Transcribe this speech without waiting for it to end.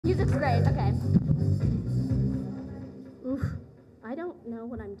6th grade, okay. Oof, I don't know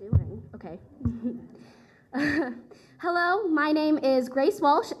what I'm doing. Okay. Hello, my name is Grace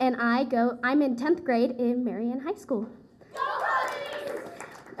Walsh, and I'm in 10th grade in Marian High School.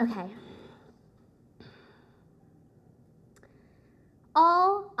 Okay.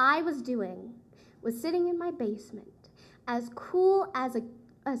 All I was doing was sitting in my basement, as cool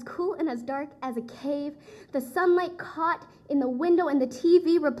and as dark as a cave. The sunlight caught in the window and the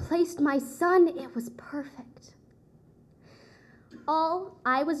TV replaced my sun. It was perfect. All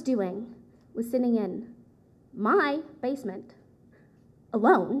I was doing was sitting in my basement,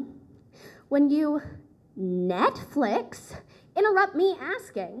 alone, when you, Netflix, interrupt me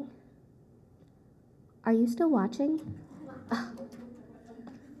asking, "Are you still watching?"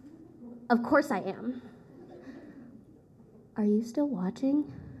 Of course I am. Are you still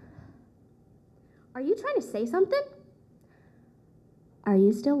watching? Are you trying to say something? Are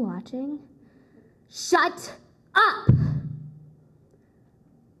you still watching? Shut up!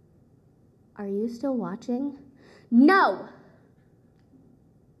 Are you still watching? No!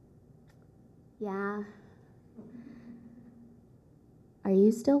 Yeah. Are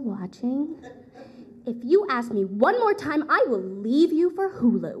you still watching? If you ask me one more time, I will leave you for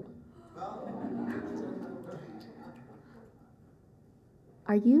Hulu.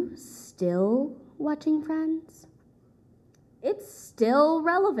 Are you still watching Friends? It's still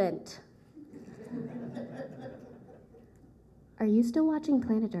relevant. Are you still watching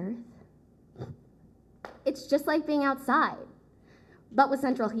Planet Earth? It's just like being outside, but with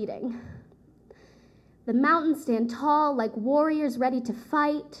central heating. The mountains stand tall like warriors ready to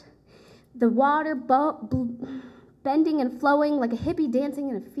fight. The water bending and flowing like a hippie dancing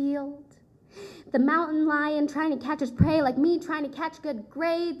in a field. The mountain lion trying to catch his prey like me trying to catch good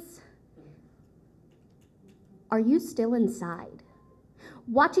grades. Are you still inside?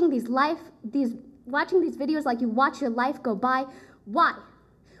 Watching these videos like you watch your life go by? Why?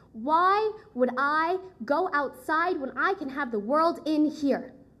 Why would I go outside when I can have the world in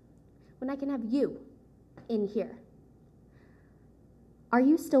here? When I can have you in here? Are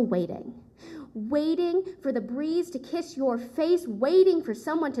you still waiting? Waiting for the breeze to kiss your face, waiting for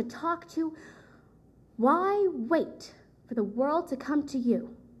someone to talk to? Why wait for the world to come to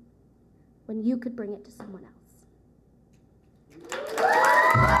you when you could bring it to someone else?